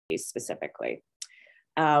specifically.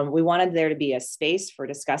 We wanted there to be a space for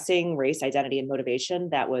discussing race, identity, and motivation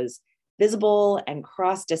that was visible and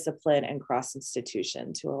cross-discipline and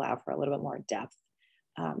cross-institution to allow for a little bit more depth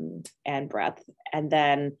and breadth. And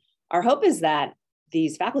then our hope is that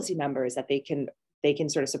these faculty members, that they can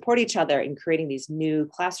sort of support each other in creating these new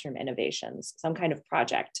classroom innovations, some kind of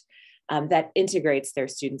project that integrates their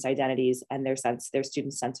students' identities and their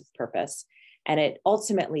students' sense of purpose. And it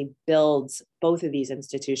ultimately builds both of these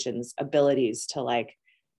institutions' abilities to like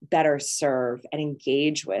better serve and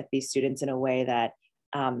engage with these students in a way that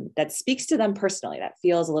that speaks to them personally, that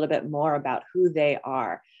feels a little bit more about who they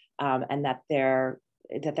are, and that they're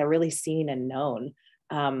really seen and known.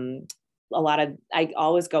 I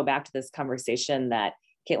always go back to this conversation that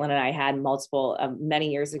Caitlin and I had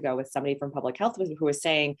many years ago with somebody from public health who was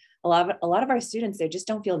saying a lot of our students, they just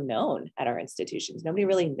don't feel known at our institutions. Nobody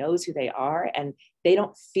really knows who they are, and they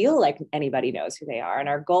don't feel like anybody knows who they are. And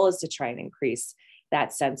our goal is to try and increase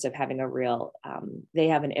that sense of having a real, they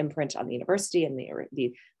have an imprint on the university and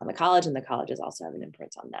on the college, and the colleges also have an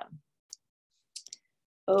imprint on them.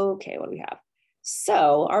 Okay, what do we have?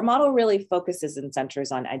 So our model really focuses and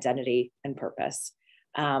centers on identity and purpose.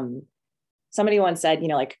 Somebody once said,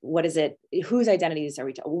 like, what is it? Whose identities are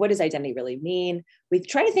we? What does identity really mean? We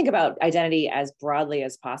try to think about identity as broadly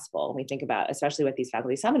as possible. When we think about, especially with these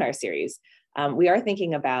faculty seminar series, we are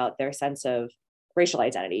thinking about their sense of racial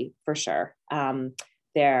identity for sure,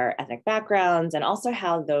 their ethnic backgrounds, and also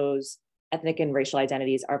how those ethnic and racial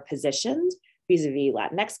identities are positioned vis-a-vis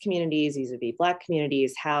Latinx communities, vis-a-vis Black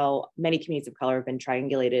communities, how many communities of color have been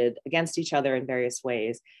triangulated against each other in various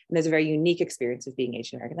ways. And there's a very unique experience of being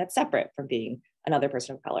Asian American that's separate from being another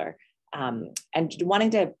person of color. And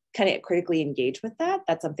wanting to kind of critically engage with that,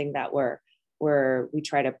 that's something that we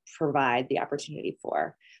try to provide the opportunity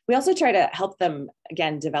for. We also try to help them,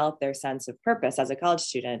 again, develop their sense of purpose as a college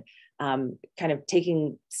student, kind of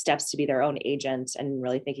taking steps to be their own agent and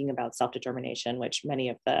really thinking about self-determination, which many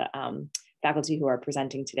of the faculty who are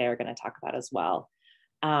presenting today are going to talk about as well.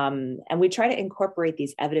 And we try to incorporate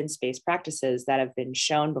these evidence-based practices that have been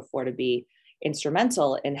shown before to be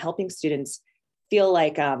instrumental in helping students feel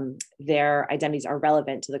like their identities are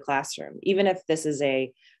relevant to the classroom, even if this is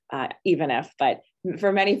but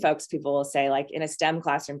for many folks, people will say, like in a STEM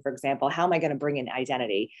classroom, for example, how am I going to bring in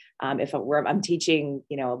identity? If I'm teaching,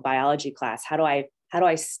 a biology class, how do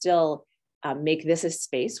I still make this a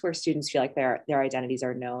space where students feel like their identities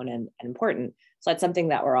are known and important? So that's something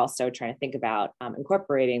that we're also trying to think about,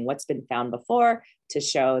 incorporating what's been found before to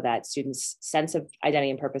show that students' sense of identity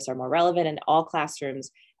and purpose are more relevant in all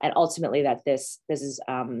classrooms, and ultimately that this is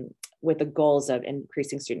with the goals of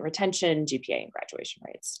increasing student retention, GPA, and graduation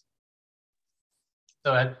rates.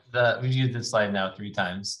 So we've used this slide now 3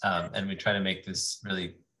 times, and we try to make this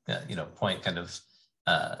really, point kind of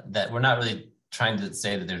that we're not really trying to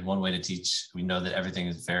say that there's one way to teach. We know that everything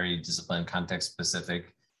is very discipline, context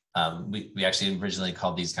specific. We actually originally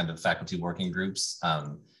called these kind of faculty working groups,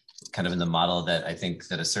 kind of in the model that I think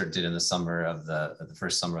that ASSERT did in the summer of the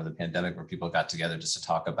first summer of the pandemic, where people got together just to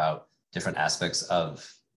talk about different aspects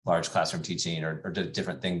of large classroom teaching or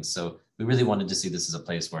different things. So we really wanted to see this as a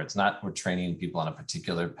place where it's not, we're training people on a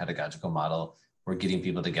particular pedagogical model. We're getting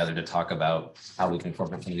people together to talk about how we can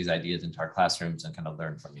incorporate some of these ideas into our classrooms and kind of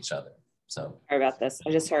learn from each other. So sorry about this. I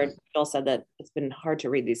just heard Joel said that it's been hard to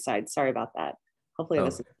read these slides. Sorry about that. Hopefully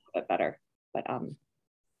this is a little bit better, but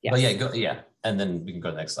yeah. But yeah, and then we can go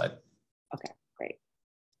to the next slide. Okay, great.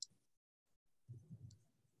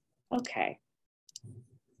 Okay.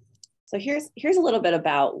 So here's a little bit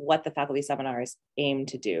about what the faculty seminars aim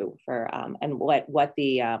to do for and what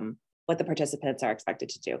the participants are expected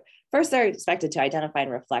to do. First, they're expected to identify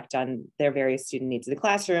and reflect on their various student needs of the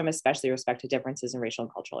classroom, especially with respect to differences in racial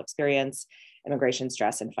and cultural experience, immigration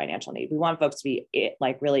stress, and financial need. We want folks to be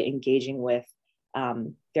really engaging with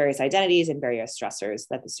various identities and various stressors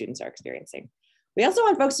that the students are experiencing. We also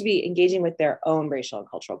want folks to be engaging with their own racial and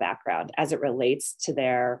cultural background as it relates to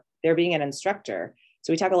their being an instructor.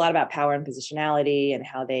 So we talk a lot about power and positionality and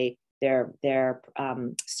how their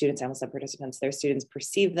students, I almost said participants, their students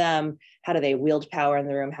perceive them. How do they wield power in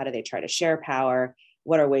the room? How do they try to share power?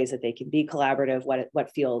 What are ways that they can be collaborative?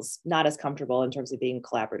 What feels not as comfortable in terms of being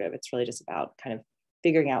collaborative? It's really just about kind of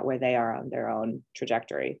figuring out where they are on their own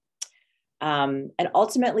trajectory. And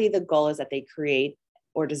ultimately, the goal is that they create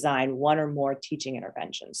or design one or more teaching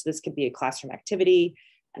interventions. So this could be a classroom activity,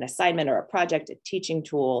 an assignment or a project, a teaching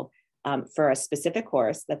tool for a specific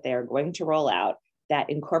course that they are going to roll out that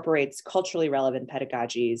incorporates culturally relevant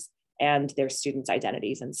pedagogies and their students'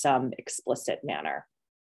 identities in some explicit manner.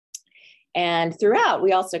 And throughout,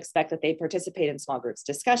 we also expect that they participate in small groups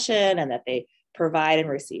discussion and that they provide and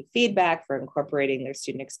receive feedback for incorporating their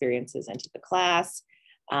student experiences into the class.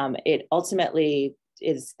 It ultimately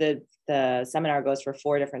is the seminar goes for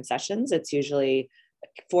 4 different sessions. It's usually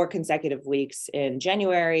 4 consecutive weeks in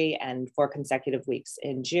January and 4 consecutive weeks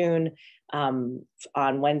in June, on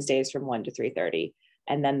Wednesdays from 1 to 3:30.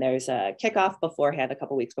 And then there's a kickoff beforehand, a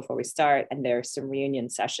couple weeks before we start. And there's some reunion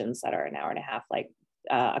sessions that are an hour and a half, like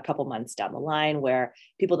a couple months down the line, where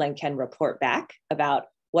people then can report back about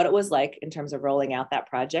what it was like in terms of rolling out that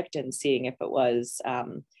project and seeing if it was,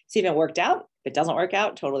 see if it worked out. If it doesn't work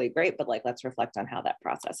out, totally great. But like, let's reflect on how that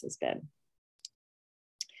process has been.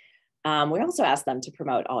 We also ask them to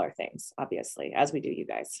promote all our things, obviously, as we do you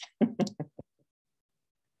guys.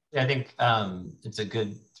 Yeah, I think it's a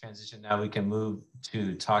good transition. Now we can move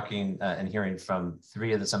to talking and hearing from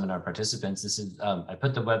 3 of the seminar participants. This is, I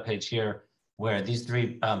put the webpage here where these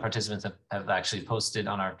 3 participants have actually posted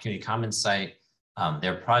on our community commons site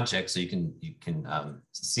their projects, so you can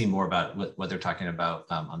see more about what they're talking about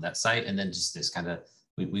on that site. And then just this kind of,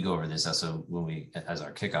 we go over this also when we, as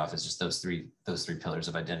our kickoff, is just those three pillars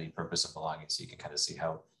of identity, purpose, and belonging, so you can kind of see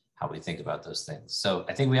how we think about those things. So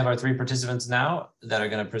I think we have our 3 participants now that are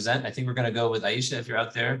going to present. I think we're going to go with Aiesha, if you're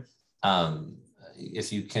out there.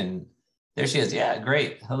 If you can, there she is. Yeah,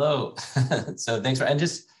 great. Hello. So thanks for, and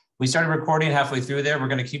just, we started recording halfway through there. We're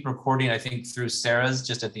going to keep recording, I think, through Sarah's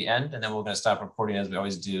just at the end, and then we're going to stop recording as we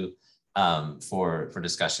always do for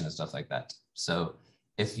discussion and stuff like that. So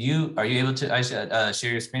if you, are you able to, Aiesha,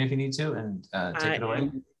 share your screen if you need to, and take it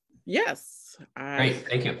away? Yes. Great,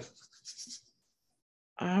 thank you.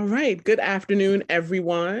 All right, good afternoon,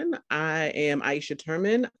 everyone. I am Aiesha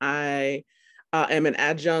Turman. I am an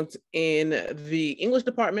adjunct in the English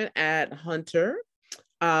department at Hunter.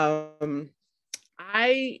 I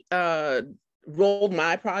rolled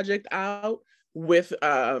my project out with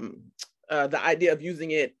the idea of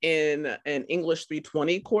using it in an English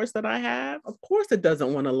 320 course that I have. Of course, it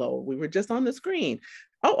doesn't want to load. We were just on the screen.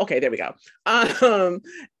 Oh, okay, there we go.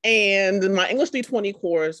 And my English 320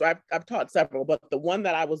 course, I've taught several, but the one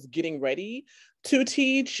that I was getting ready to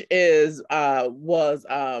teach was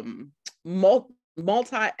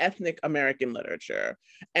multi-ethnic American literature.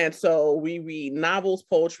 And so we read novels,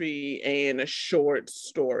 poetry, and short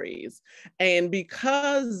stories. And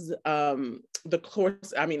because the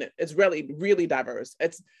course, I mean, it's really, really diverse.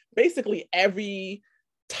 It's basically every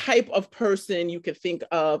type of person you could think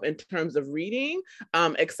of in terms of reading,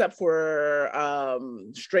 except for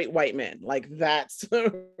straight white men. Like, that's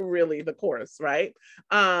really the course, right?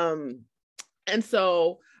 And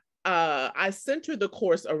so I center the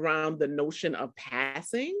course around the notion of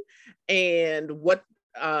passing and what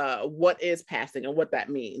is passing and what that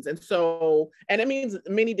means. And so, and it means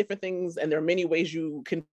many different things, and there are many ways you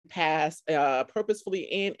can pass purposefully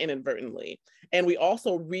and inadvertently. And we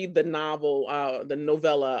also read the novel, the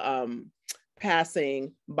novella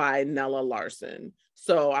Passing by Nella Larson.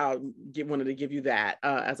 So I wanted to give you that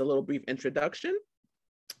as a little brief introduction.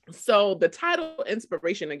 So the title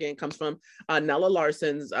inspiration, again, comes from Nella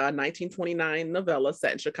Larson's 1929 novella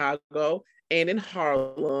set in Chicago and in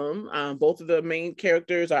Harlem. Both of the main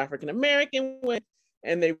characters are African-American,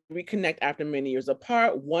 and they reconnect after many years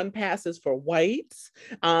apart. One passes for whites,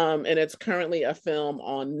 and it's currently a film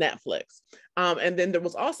on Netflix. And then there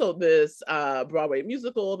was also this Broadway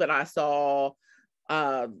musical that I saw,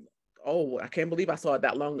 oh, I can't believe I saw it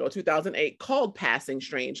that long ago, 2008, called Passing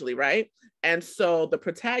Strangely, right? And so the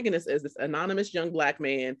protagonist is this anonymous young Black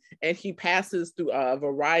man, and he passes through a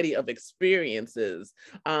variety of experiences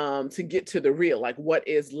to get to the real, like, what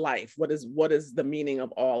is life? What is the meaning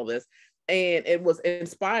of all of this? And it was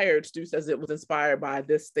inspired, Stu says it was inspired by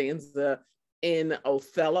this stanza in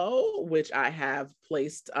Othello, which I have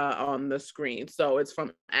placed on the screen. So it's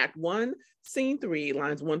from Act 1, Scene 3,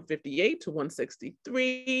 lines 158 to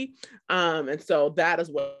 163. And so that is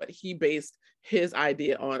what he based his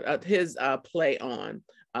idea on, his play on,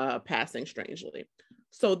 Passing Strangely.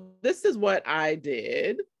 So this is what I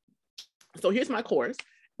did. So here's my course,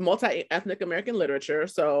 multi-ethnic American literature.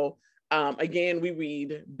 So again, we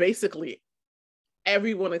read basically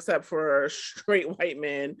everyone except for straight white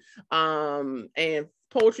men, and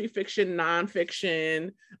poetry, fiction,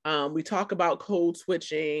 nonfiction. We talk about code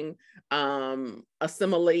switching,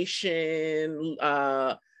 assimilation,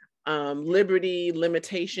 liberty,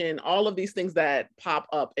 limitation, all of these things that pop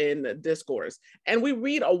up in the discourse. And we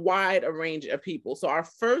read a wide range of people. So our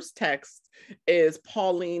first text is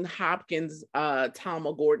Pauline Hopkins'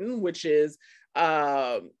 Talma Gordon, which is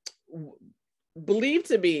believed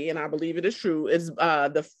to be, and I believe it is true, is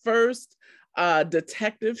the first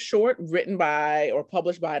detective short written by or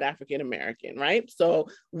published by an African American, right? So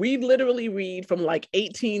we literally read from like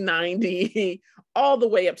 1890 all the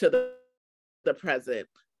way up to the present.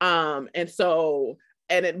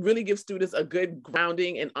 And it really gives students a good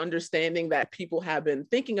grounding and understanding that people have been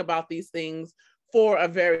thinking about these things for a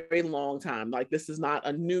very, very long time. Like, this is not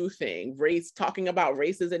a new thing. Talking about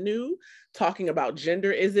race isn't new. Talking about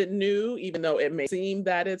gender isn't new, even though it may seem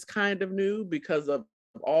that it's kind of new because of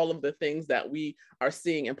all of the things that we are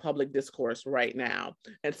seeing in public discourse right now.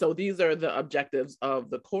 And so these are the objectives of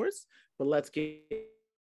the course, but let's get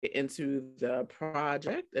into the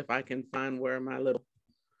project. If I can find where my little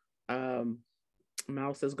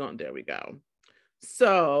mouse is gone. There we go.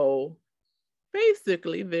 So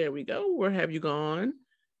basically, there we go. Where have you gone?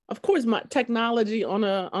 Of course, my technology on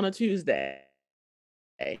a Tuesday.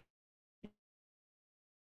 It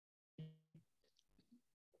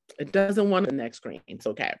doesn't want the next screen. It's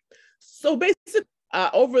okay. So basically,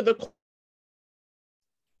 over the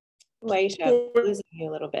Aiesha, losing you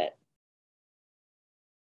a little bit.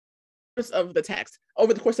 Of the text,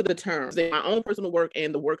 over the course of the term, my own personal work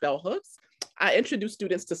and the work Bell Hooks, I introduce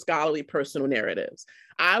students to scholarly personal narratives.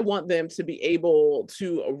 I want them to be able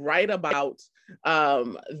to write about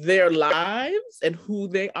their lives and who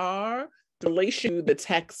they are in relation to the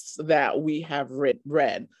texts that we have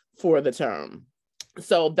read for the term.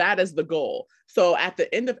 So that is the goal. So at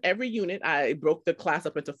the end of every unit, I broke the class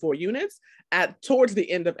up into 4 units. Towards the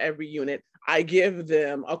end of every unit, I give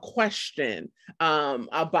them a question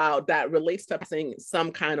about that relates to passing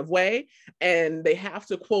some kind of way. And they have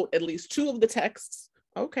to quote at least 2 of the texts,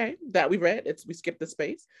 okay, that we read. We skipped the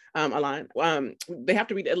space, a line. They have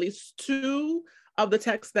to read at least 2 of the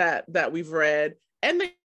texts that we've read. And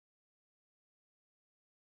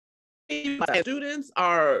students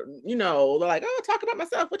are, they're like, oh, talk about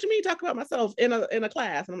myself. What you mean talk about myself in a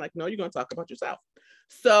class? And I'm like, no, you're going to talk about yourself.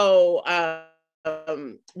 So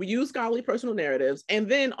we use scholarly personal narratives. And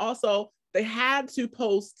then also they had to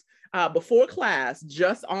post before class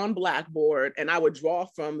just on Blackboard, and I would draw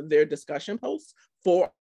from their discussion posts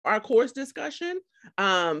for our course discussion,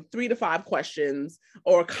 3 to 5 questions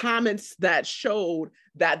or comments that showed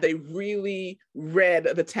that they really read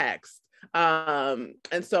the text. And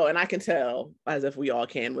I can tell, as if we all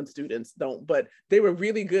can when students don't, but they were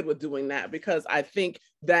really good with doing that, because I think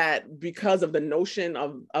that because of the notion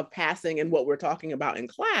of passing and what we're talking about in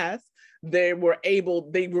class, they were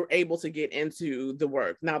able to get into the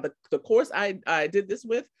work. Now, the course I did this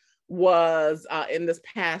with was in this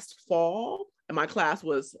past fall. And my class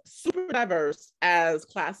was super diverse, as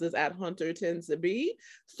classes at Hunter tend to be.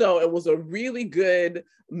 So it was a really good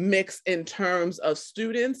mix in terms of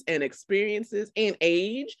students and experiences and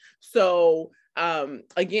age. So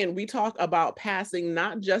again, we talk about passing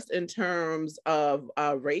not just in terms of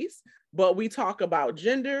race, but we talk about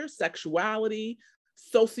gender, sexuality,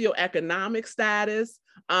 socioeconomic status,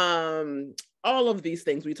 all of these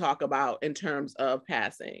things we talk about in terms of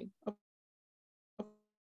passing.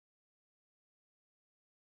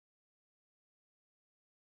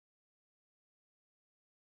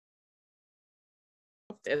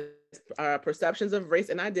 Perceptions of race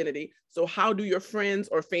and identity. So how do your friends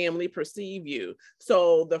or family perceive you?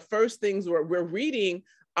 So the first things we're reading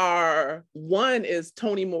are, one is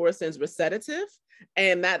Toni Morrison's Recitative,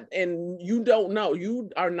 and you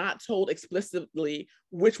are not told explicitly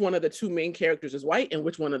which one of the 2 main characters is white and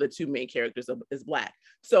which one of the 2 main characters is Black.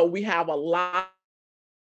 So we have a lot.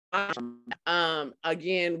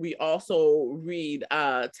 Again, we also read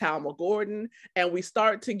Talma Gordon, and we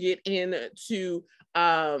start to get into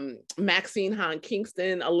Maxine Hahn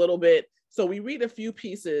Kingston a little bit. So we read a few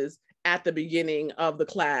pieces at the beginning of the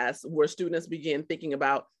class where students begin thinking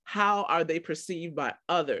about how are they perceived by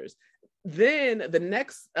others. Then the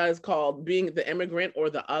next is called Being the Immigrant or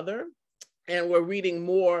the Other. And we're reading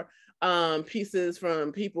more pieces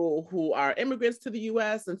from people who are immigrants to the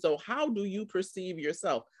US. And so how do you perceive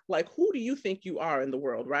yourself? Like, who do you think you are in the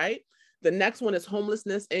world, right? The next one is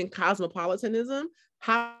Homelessness and Cosmopolitanism.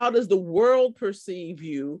 How does the world perceive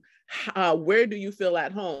you? Where do you feel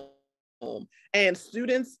at home? And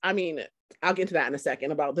students, I'll get into that in a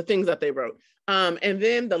second about the things that they wrote. And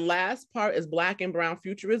then the last part is Black and Brown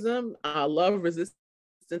Futurism, Love, Resistance,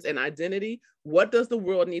 and Identity. What does the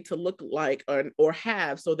world need to look like or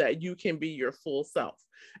have so that you can be your full self?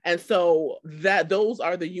 And so those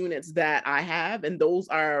are the units that I have, and those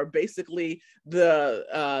are basically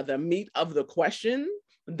the meat of the question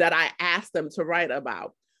that I asked them to write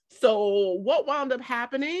about. So what wound up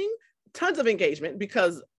happening? Tons of engagement,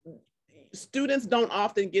 because students don't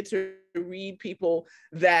often get to read people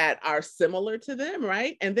that are similar to them,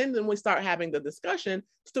 right? And then when we start having the discussion,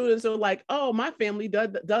 students are like, oh, my family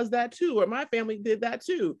does that too, or my family did that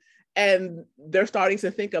too. And they're starting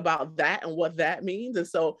to think about that and what that means. And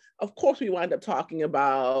so, of course, we wind up talking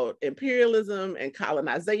about imperialism and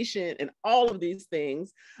colonization and all of these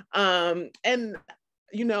things. And,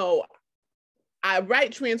 you know, I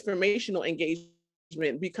write transformational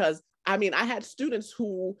engagement because I mean, I had students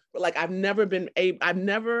who were like, I've never been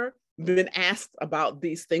asked about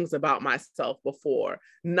these things about myself before,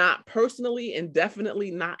 not personally and definitely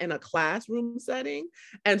not in a classroom setting.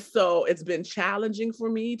 And so it's been challenging for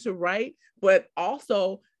me to write, but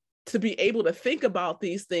also to be able to think about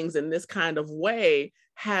these things in this kind of way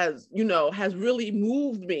has really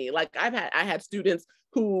moved me. Like I had students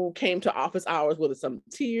who came to office hours with some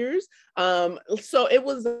tears. So it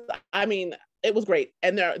was, I mean, it was great.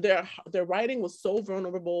 And their writing was so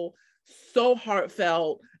vulnerable, so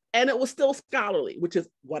heartfelt, and it was still scholarly, which is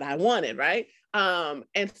what I wanted, right?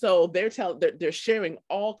 And so they're sharing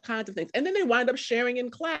all kinds of things. And then they wind up sharing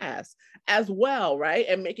in class as well, right?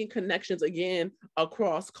 And making connections again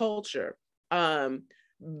across culture.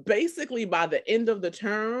 Basically by the end of the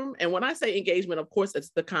term, and when I say engagement, of course,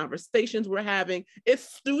 it's the conversations we're having, it's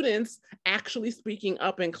students actually speaking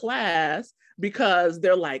up in class because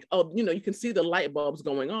they're like, oh, you know, you can see the light bulbs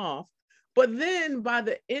going off. But then by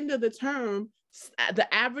the end of the term,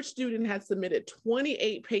 the average student had submitted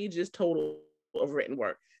 28 pages total of written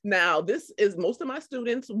work. Now, most of my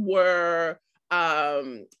students were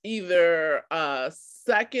either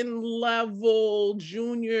second level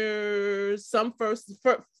juniors, some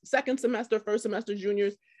second semester, first semester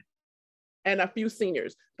juniors, and a few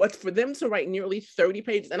seniors. But for them to write nearly 30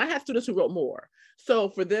 pages, and I had students who wrote more. So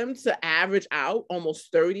for them to average out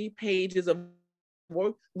almost 30 pages of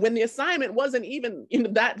work, when the assignment wasn't even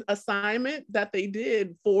that assignment that they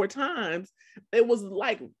did 4 times, it was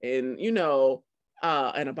like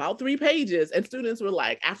and about 3 pages. And students were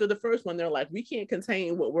like, after the first one, they're like, we can't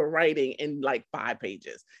contain what we're writing in like 5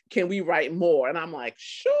 pages. Can we write more? And I'm like,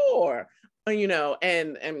 sure.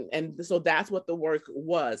 And so that's what the work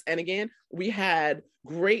was. And again, we had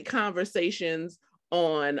great conversations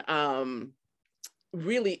on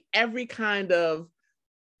really every kind of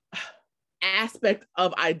aspect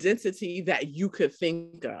of identity that you could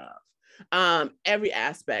think of, every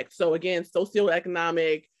aspect. So again,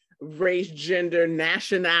 socioeconomic, race, gender,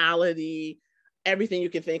 nationality, everything you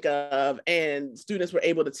can think of. And students were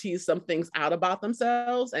able to tease some things out about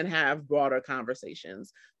themselves and have broader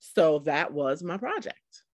conversations. So that was my project.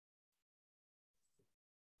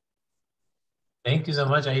 Thank you so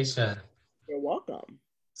much, Aiesha. You're welcome.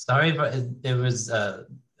 Sorry, but it was, I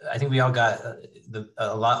think we all got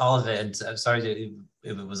all of it. And I'm sorry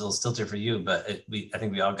if it was a little stilted for you, but I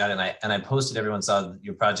think we all got it. And I posted, everyone saw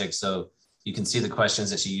your project, so you can see the questions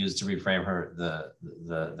that she used to reframe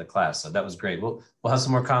the class. So that was great. We'll have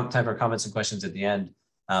some more time for comments and questions at the end.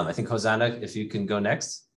 I think Hosanna, if you can go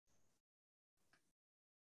next.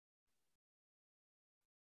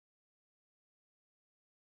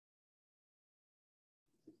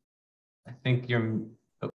 I think you're,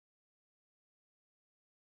 oh.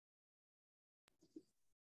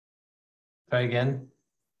 Try again.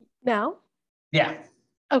 Now? Yeah.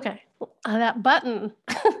 Okay, that button.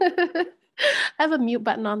 I have a mute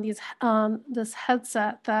button on this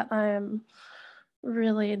headset that I'm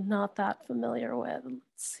really not that familiar with. Let's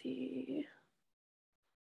see.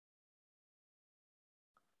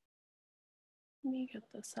 Let me get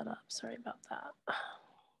this set up. Sorry about that.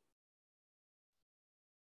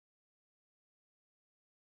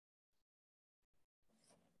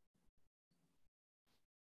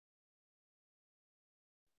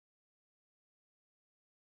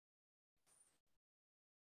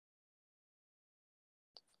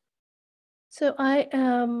 So I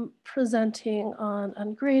am presenting on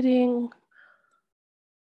ungrading.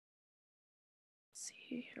 Let's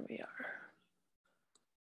see, here we are.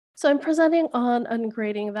 So I'm presenting on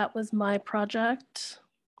ungrading. That was my project.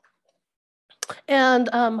 And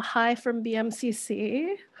hi from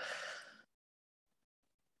BMCC.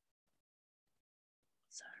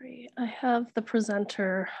 Sorry, I have the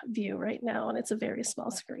presenter view right now and it's a very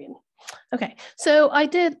small screen. Okay, so I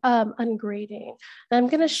did ungrading. And I'm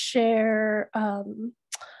gonna share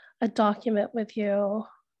a document with you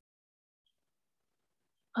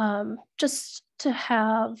just to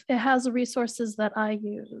have, it has the resources that I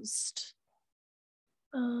used.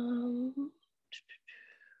 And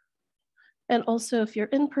also if you're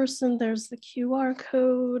in person, there's the QR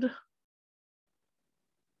code.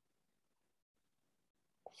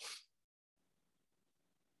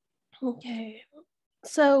 Okay,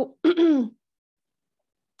 So, so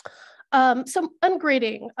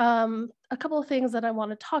ungrading, a couple of things that I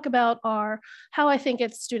want to talk about are how I think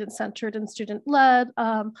it's student-centered and student-led,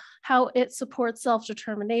 how it supports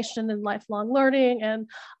self-determination and lifelong learning, and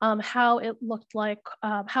how it looked like,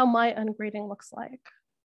 how my ungrading looks like.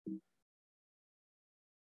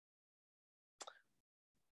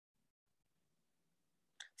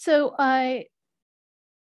 So I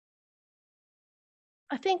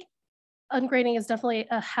think ungrading is definitely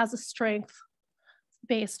has a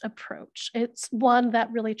strength-based approach. It's one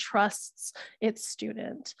that really trusts its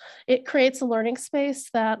student. It creates a learning space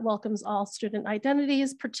that welcomes all student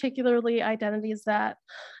identities, particularly identities that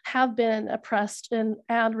have been oppressed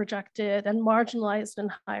and rejected and marginalized in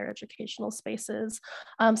higher educational spaces.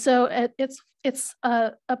 So it's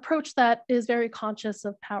an approach that is very conscious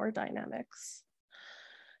of power dynamics.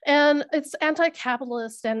 And it's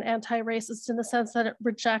anti-capitalist and anti-racist in the sense that it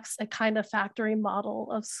rejects a kind of factory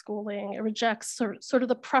model of schooling. It rejects sort of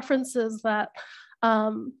the preferences that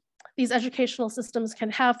these educational systems can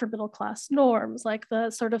have for middle-class norms, like the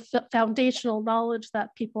sort of foundational knowledge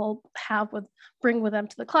that people bring with them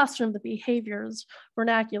to the classroom, the behaviors,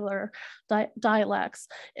 vernacular, dialects.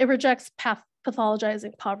 It rejects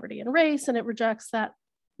pathologizing poverty and race, and it rejects that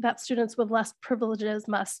students with less privileges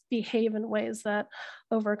must behave in ways that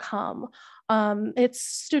overcome. It's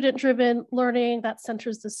student-driven learning that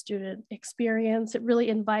centers the student experience. It really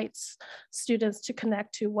invites students to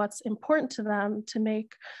connect to what's important to them, to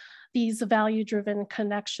make these value-driven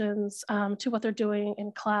connections to what they're doing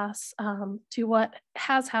in class, to what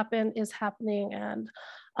has happened, is happening, and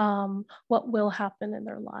what will happen in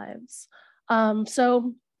their lives.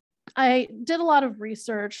 So I did a lot of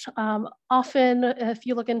research. Often, if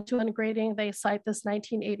you look into ungrading, they cite this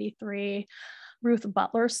 1983 Ruth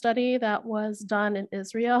Butler study that was done in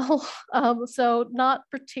Israel. So not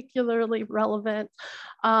particularly relevant,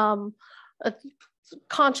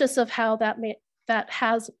 conscious of how that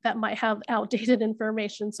might have outdated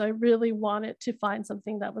information. So I really wanted to find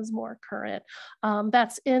something that was more current.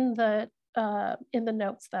 That's in the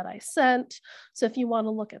notes that I sent. So if you want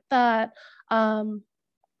to look at that.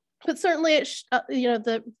 But certainly,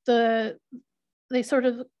 they sort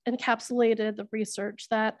of encapsulated the research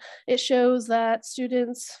that it shows that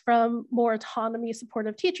students from more autonomy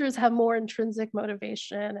supportive teachers have more intrinsic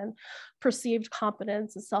motivation and perceived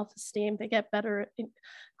competence and self-esteem. They get better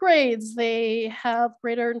grades. They have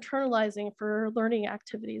greater internalizing for learning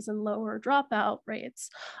activities and lower dropout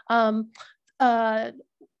rates.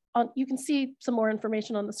 You can see some more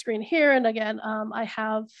information on the screen here. And again, I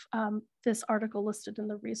have this article listed in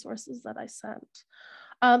the resources that I sent.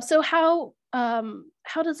 So how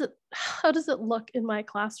does it look in my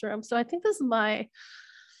classroom? So I think this is my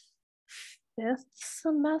 5th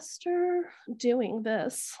semester doing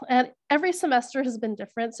this, and every semester has been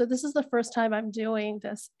different. So this is the first time I'm doing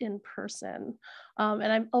this in person,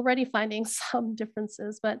 and I'm already finding some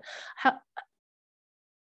differences. But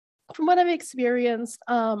from what I've experienced,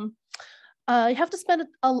 you have to spend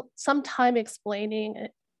some time explaining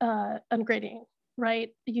ungrading, right?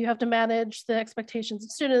 You have to manage the expectations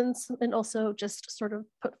of students and also just sort of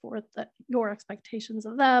put forth your expectations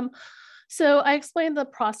of them. So I explained the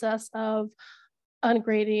process of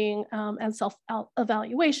ungrading and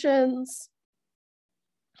self-evaluations.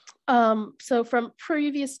 So from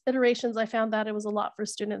previous iterations, I found that it was a lot for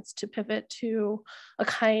students to pivot to a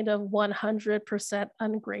kind of 100%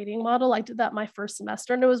 ungrading model. I did that my first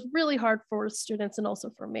semester, and it was really hard for students and also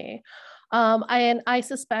for me. I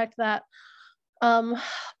suspect that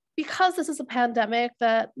because this is a pandemic,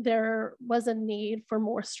 that there was a need for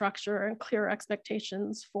more structure and clear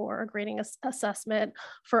expectations for grading assessment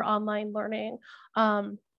for online learning.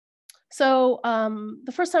 So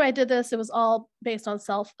the first time I did this, it was all based on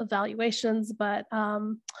self-evaluations, but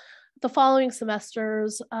the following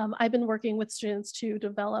semesters, I've been working with students to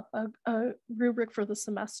develop a rubric for the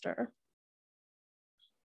semester.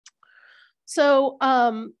 So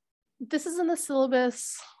this is in the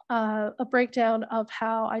syllabus, a breakdown of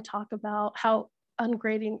how I talk about how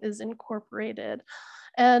ungrading is incorporated.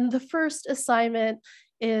 And the first assignment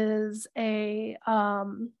is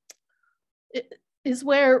is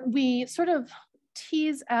where we sort of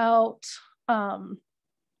tease out,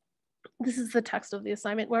 this is the text of the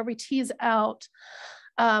assignment, where we tease out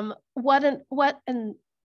what an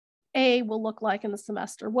A will look like in the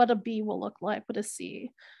semester, what a B will look like, what a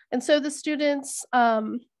C. And so the students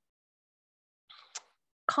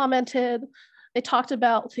commented, they talked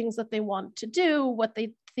about things that they wanted to do, what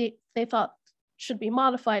they thought should be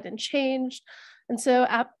modified and changed. And so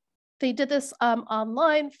they did this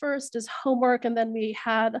online first as homework, and then we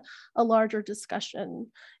had a larger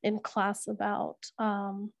discussion in class about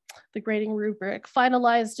the grading rubric,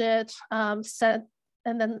 finalized it,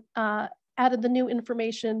 and then added the new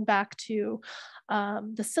information back to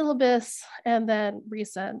the syllabus, and then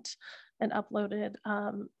resent and uploaded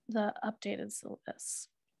the updated syllabus.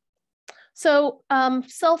 So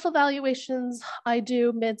self-evaluations I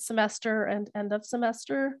do mid-semester and end of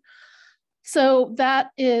semester. So that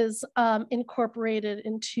is incorporated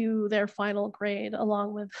into their final grade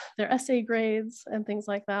along with their essay grades and things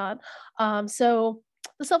like that. So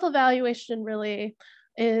the self-evaluation really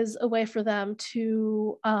is a way for them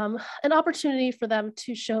to, an opportunity for them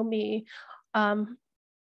to show me,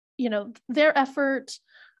 you know, their effort,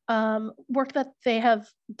 work that they have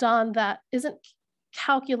done that isn't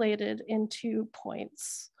calculated into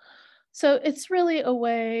points. So it's really a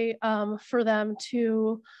way for them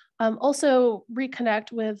to also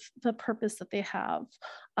reconnect with the purpose that they have,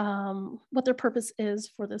 what their purpose is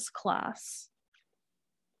for this class.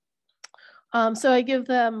 So I give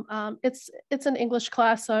them, it's an English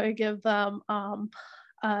class, so I give them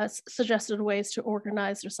suggested ways to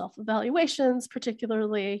organize their self-evaluations,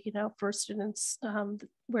 particularly, you know, for students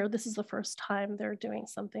where this is the first time they're doing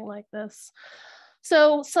something like this.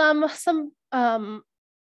 So some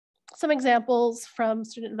examples from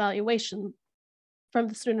student evaluation. From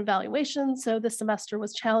the student evaluation. So this semester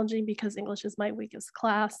was challenging because English is my weakest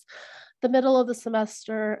class. The middle of the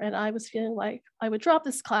semester, and I was feeling like I would drop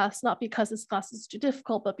this class, not because this class is too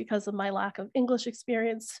difficult, but because of my lack of English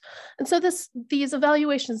experience. And so these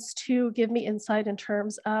evaluations too give me insight in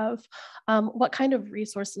terms of what kind of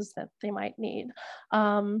resources that they might need.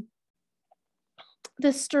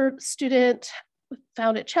 This student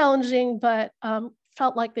found it challenging, but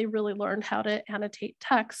felt like they really learned how to annotate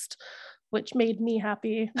text, which made me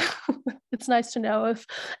happy. It's nice to know if,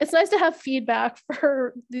 it's nice to have feedback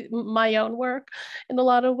for my own work in a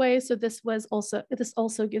lot of ways. So this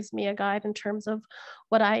also gives me a guide in terms of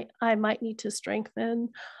what I might need to strengthen.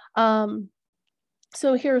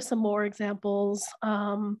 So here are some more examples.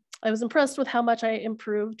 I was impressed with how much I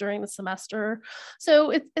improved during the semester.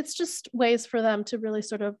 So it's just ways for them to really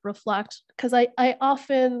sort of reflect, because I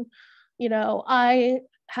often, you know, I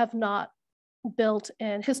have not built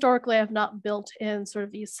in, historically, I've not built in sort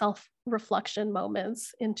of these self-reflection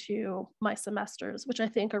moments into my semesters, which I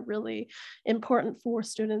think are really important for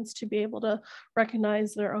students to be able to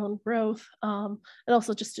recognize their own growth, and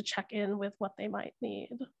also just to check in with what they might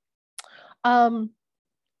need.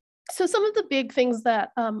 So some of the big things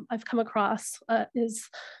that I've come across is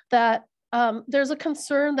that there's a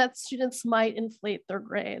concern that students might inflate their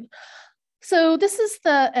grade. So this is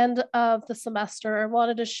the end of the semester. I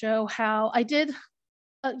wanted to show how I did,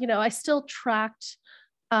 you know, I still tracked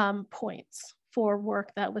points for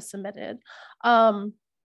work that was submitted. And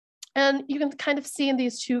you can kind of see in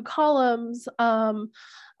these two columns,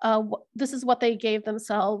 this is what they gave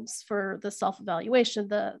themselves for the self-evaluation,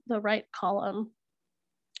 the right column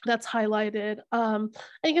that's highlighted. And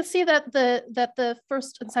you can see that the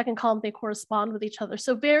first and second column, they correspond with each other.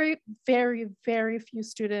 So very, very, very few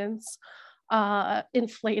students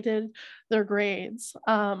inflated their grades.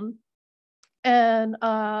 And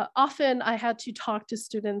often I had to talk to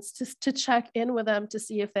students to check in with them to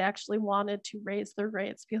see if they actually wanted to raise their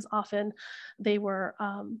grades, because often they were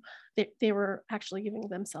actually giving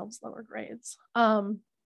themselves lower grades.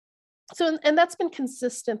 So, and that's been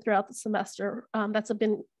consistent throughout the semester. That's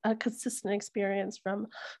been a consistent experience from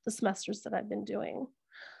the semesters that I've been doing,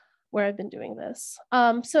 where I've been doing this.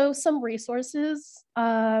 So some resources.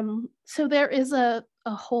 So there is a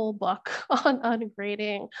whole book on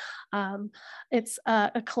grading. It's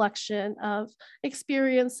a collection of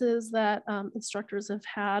experiences that instructors have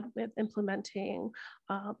had with implementing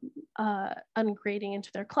ungrading into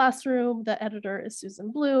their classroom. The editor is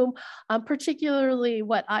Susan Bloom. Particularly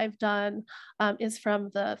what I've done is from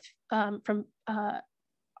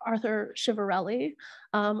Arthur Chiavarelli.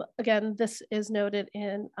 Again, this is noted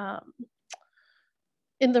in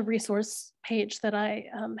the resource page that I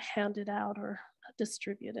handed out or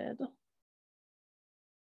distributed.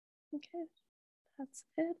 Okay, that's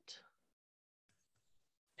it.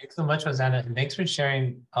 Thanks so much, Rosanna, and thanks for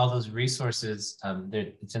sharing all those resources.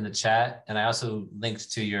 It's in the chat, and I also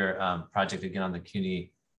linked to your project again on the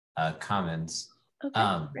CUNY Commons.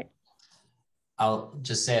 Okay, great. I'll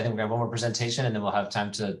just say, I think we're gonna have one more presentation and then we'll have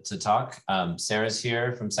time to talk. Sarah's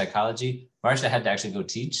here from psychology. Marcia had to actually go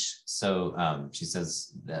teach. So she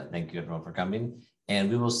says that thank you everyone for coming. And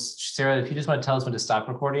we will, Sarah, if you just want to tell us when to stop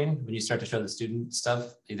recording, when you start to show the student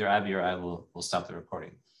stuff, either Abby or I will stop the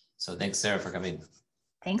recording. So thanks, Sarah, for coming.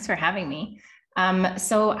 Thanks for having me.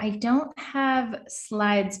 So I don't have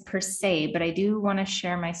slides per se, but I do want to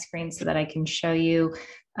share my screen so that I can show you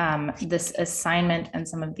this assignment and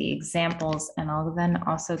some of the examples. And I'll then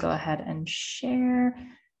also go ahead and share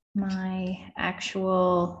my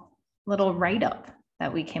actual little write-up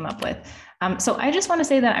that we came up with. So I just want to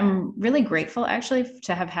say that I'm really grateful actually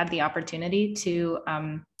to have had the opportunity to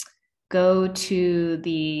go to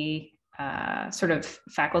the sort of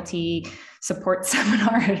faculty support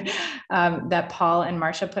seminar that Paul and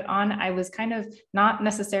Marcia put on. I was kind of not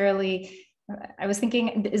necessarily, I was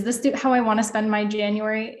thinking, is this how I want to spend my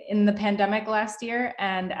January in the pandemic last year?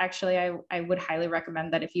 And actually, I would highly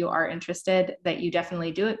recommend that if you are interested, that you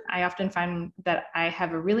definitely do it. I often find that I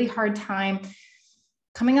have a really hard time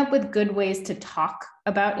coming up with good ways to talk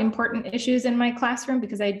about important issues in my classroom,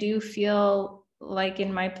 because I do feel like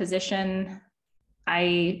in my position,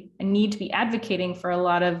 I need to be advocating for a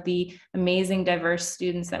lot of the amazing diverse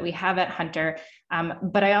students that we have at Hunter.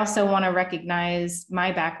 But I also want to recognize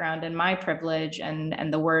my background and my privilege,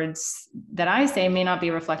 and the words that I say may not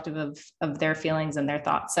be reflective of their feelings and their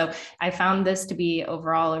thoughts. So I found this to be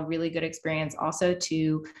overall a really good experience also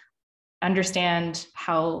to understand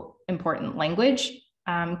how important language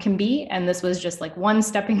can be. And this was just like one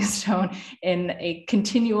stepping stone in a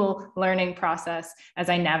continual learning process as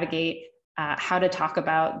I navigate how to talk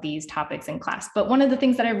about these topics in class. But one of the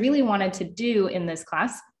things that I really wanted to do in this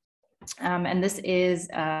class, and this is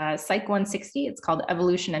Psych 160, it's called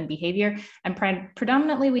Evolution and Behavior. And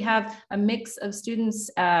predominantly we have a mix of students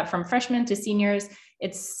from freshmen to seniors.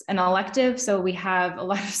 It's an elective, so we have a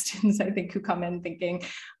lot of students, I think, who come in thinking,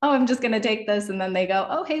 oh, I'm just gonna take this, and then they go,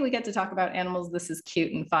 oh, hey, we get to talk about animals, this is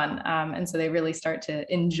cute and fun. And so they really start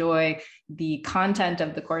to enjoy the content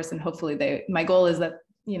of the course, and hopefully my goal is that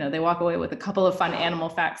they walk away with a couple of fun animal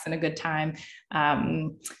facts and a good time.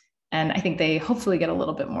 And I think they hopefully get a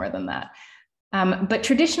little bit more than that. But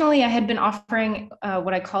traditionally, I had been offering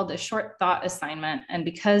what I called a short thought assignment. And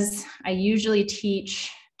because I usually teach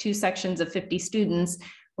 2 sections of 50 students,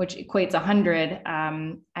 which equates 100,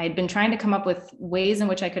 I had been trying to come up with ways in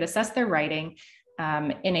which I could assess their writing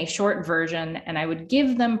in a short version. And I would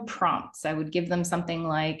give them prompts. I would give them something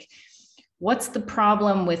like, what's the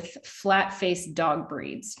problem with flat-faced dog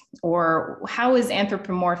breeds? Or how is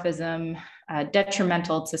anthropomorphism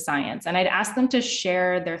detrimental to science? And I'd ask them to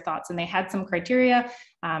share their thoughts, and they had some criteria.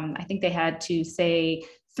 I think they had to say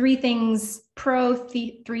 3 things pro,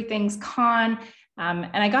 3 things con. And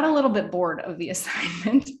I got a little bit bored of the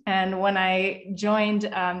assignment. And when I joined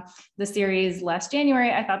the series last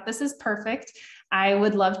January, I thought, this is perfect. I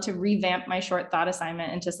would love to revamp my short thought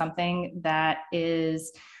assignment into something that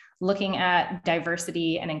is looking at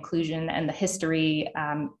diversity and inclusion and the history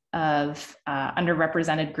of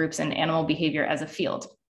underrepresented groups and animal behavior as a field.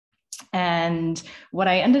 And what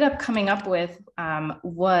I ended up coming up with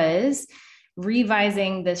was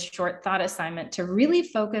revising this short thought assignment to really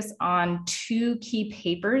focus on 2 key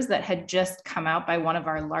papers that had just come out by one of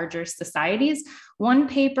our larger societies. One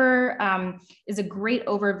paper is a great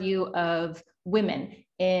overview of women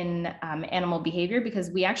in animal behavior,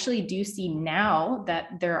 because we actually do see now that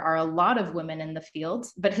there are a lot of women in the field,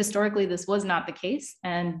 but historically this was not the case.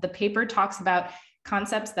 And the paper talks about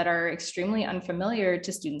concepts that are extremely unfamiliar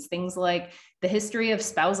to students, things like the history of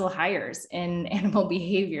spousal hires in animal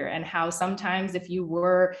behavior, and how sometimes if you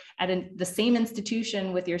were at the same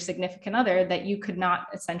institution with your significant other, that you could not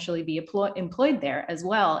essentially be employed there as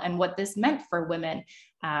well, and what this meant for women.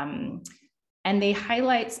 And they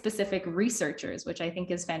highlight specific researchers, which I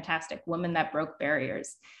think is fantastic, women that broke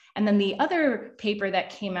barriers. And then the other paper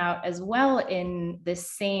that came out as well in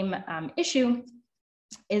this same issue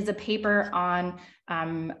is a paper on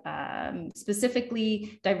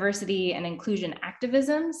specifically diversity and inclusion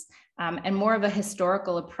activisms, and more of a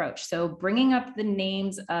historical approach. So bringing up the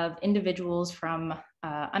names of individuals from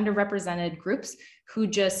underrepresented groups who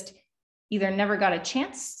just either never got a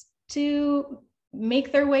chance to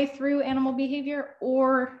make their way through animal behavior,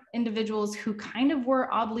 or individuals who kind of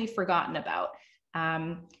were oddly forgotten about.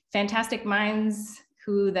 Fantastic minds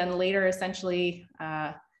who then later essentially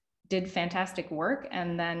did fantastic work,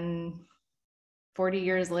 and then 40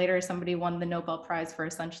 years later, somebody won the Nobel Prize for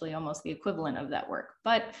essentially almost the equivalent of that work.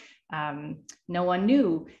 But no one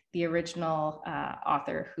knew the original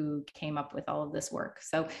author who came up with all of this work.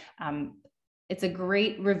 So it's a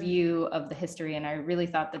great review of the history, and I really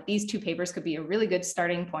thought that these 2 papers could be a really good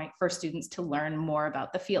starting point for students to learn more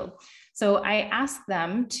about the field. So I asked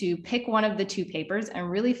them to pick one of the 2 papers and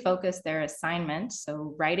really focus their assignment,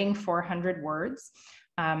 so writing 400 words,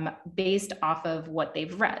 based off of what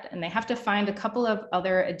they've read. And they have to find a couple of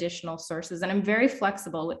other additional sources. And I'm very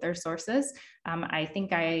flexible with their sources. I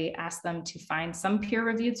think I asked them to find some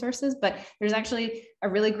peer-reviewed sources, but there's actually a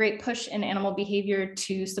really great push in animal behavior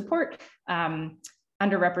to support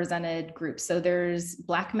underrepresented groups. So there's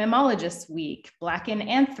Black Mammalogists Week, Black in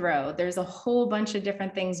Anthro, there's a whole bunch of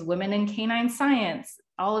different things, Women in Canine Science,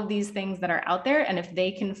 all of these things that are out there. And if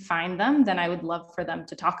they can find them, then I would love for them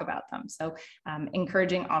to talk about them. So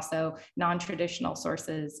encouraging also non-traditional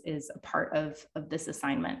sources is a part of this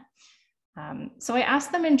assignment. So I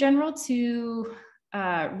asked them in general to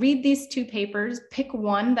read these 2 papers, pick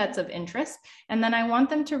one that's of interest, and then I want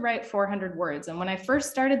them to write 400 words. And when I first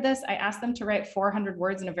started this, I asked them to write 400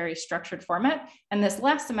 words in a very structured format. And this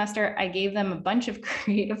last semester, I gave them a bunch of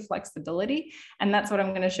creative flexibility. And that's what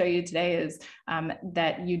I'm going to show you today is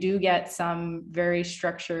that you do get some very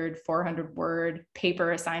structured 400-word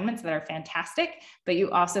paper assignments that are fantastic, but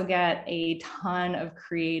you also get a ton of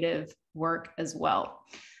creative work as well.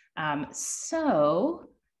 So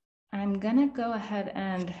I'm gonna go ahead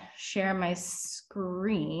and share my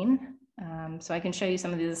screen so I can show you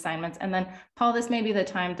some of these assignments. And then Paul, this may be the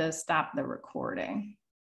time to stop the recording.